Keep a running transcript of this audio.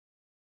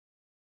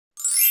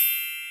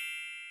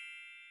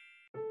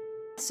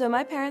So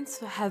my parents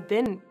have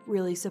been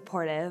really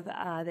supportive.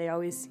 They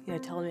always,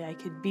 told me I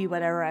could be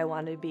whatever I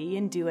want to be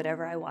and do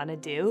whatever I want to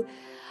do.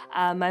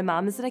 My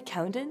mom is an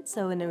accountant,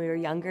 so when we were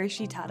younger,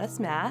 she taught us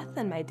math,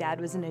 and my dad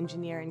was an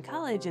engineer in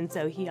college, and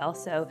so he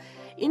also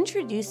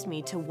introduced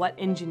me to what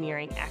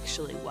engineering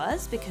actually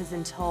was, because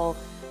until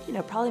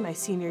probably my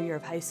senior year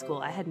of high school,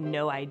 I had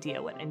no idea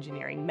what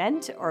engineering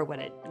meant or what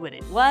it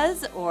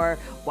was or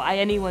why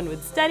anyone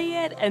would study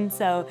it. And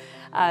so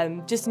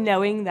just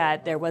knowing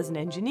that there was an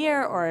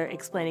engineer or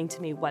explaining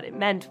to me what it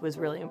meant was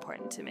really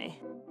important to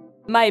me.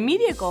 My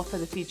immediate goal for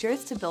the future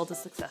is to build a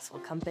successful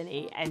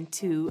company and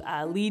to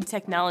lead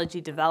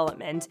technology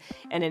development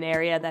in an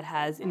area that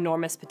has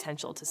enormous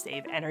potential to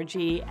save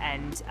energy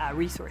and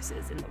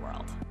resources in the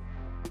world.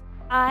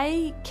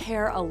 I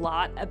care a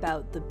lot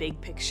about the big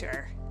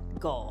picture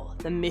goal,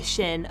 the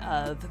mission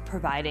of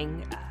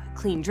providing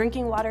clean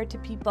drinking water to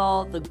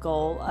people, the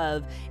goal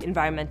of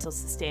environmental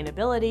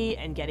sustainability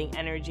and getting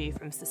energy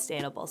from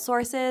sustainable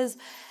sources.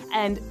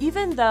 And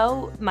even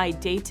though my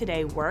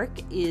day-to-day work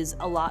is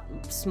a lot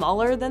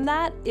smaller than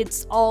that,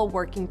 it's all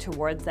working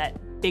towards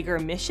that bigger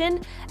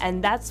mission,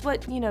 and that's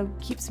what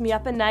keeps me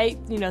up at night,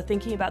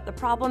 thinking about the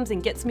problems,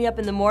 and gets me up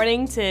in the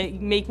morning to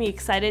make me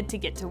excited to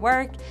get to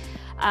work.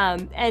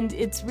 And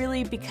it's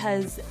really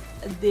because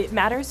it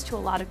matters to a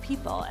lot of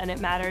people, and it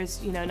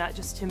matters, not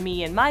just to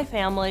me and my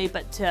family,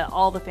 but to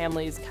all the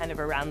families kind of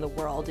around the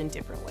world in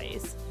different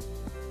ways.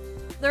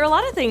 There are a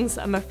lot of things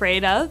I'm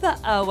afraid of.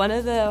 One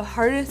of the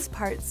hardest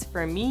parts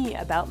for me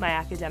about my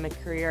academic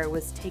career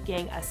was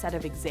taking a set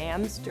of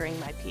exams during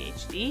my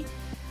PhD.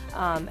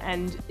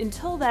 And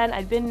until then,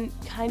 I'd been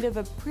kind of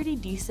a pretty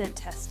decent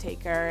test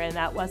taker, and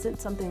that wasn't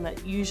something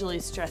that usually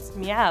stressed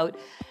me out.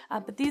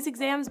 But these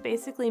exams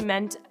basically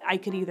meant I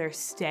could either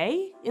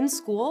stay in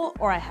school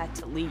or I had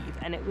to leave,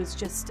 and it was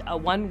just a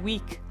 1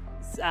 week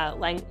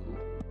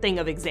thing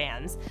of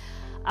exams.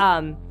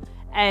 The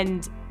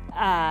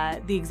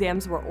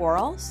exams were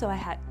oral, so I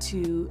had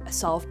to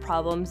solve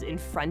problems in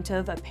front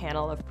of a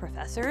panel of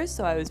professors,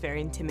 so I was very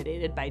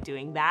intimidated by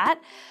doing that.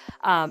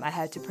 I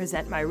had to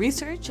present my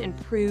research and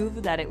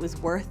prove that it was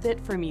worth it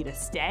for me to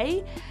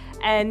stay,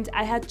 and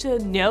I had to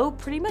know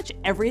pretty much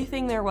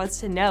everything there was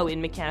to know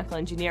in mechanical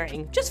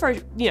engineering, just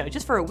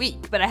for a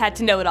week, but I had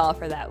to know it all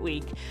for that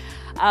week.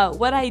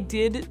 What I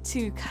did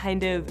to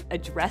kind of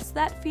address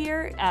that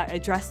fear,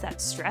 address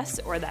that stress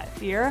or that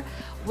fear,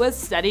 was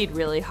studied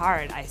really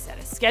hard. I set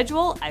a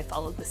schedule, I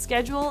followed the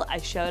schedule, I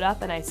showed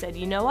up and I said,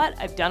 you know what,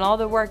 I've done all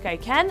the work I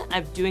can,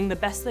 I'm doing the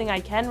best thing I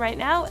can right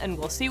now, and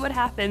we'll see what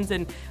happens,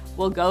 and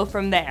we'll go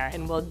from there,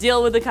 and we'll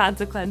deal with the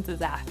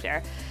consequences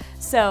after.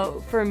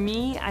 So for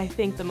me, I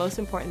think the most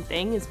important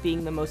thing is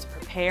being the most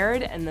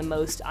prepared and the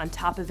most on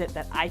top of it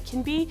that I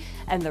can be,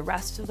 and the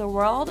rest of the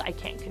world, I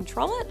can't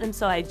control it, and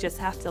so I just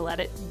have to let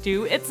it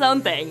do its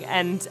own thing,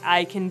 and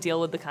I can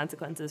deal with the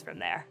consequences from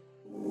there.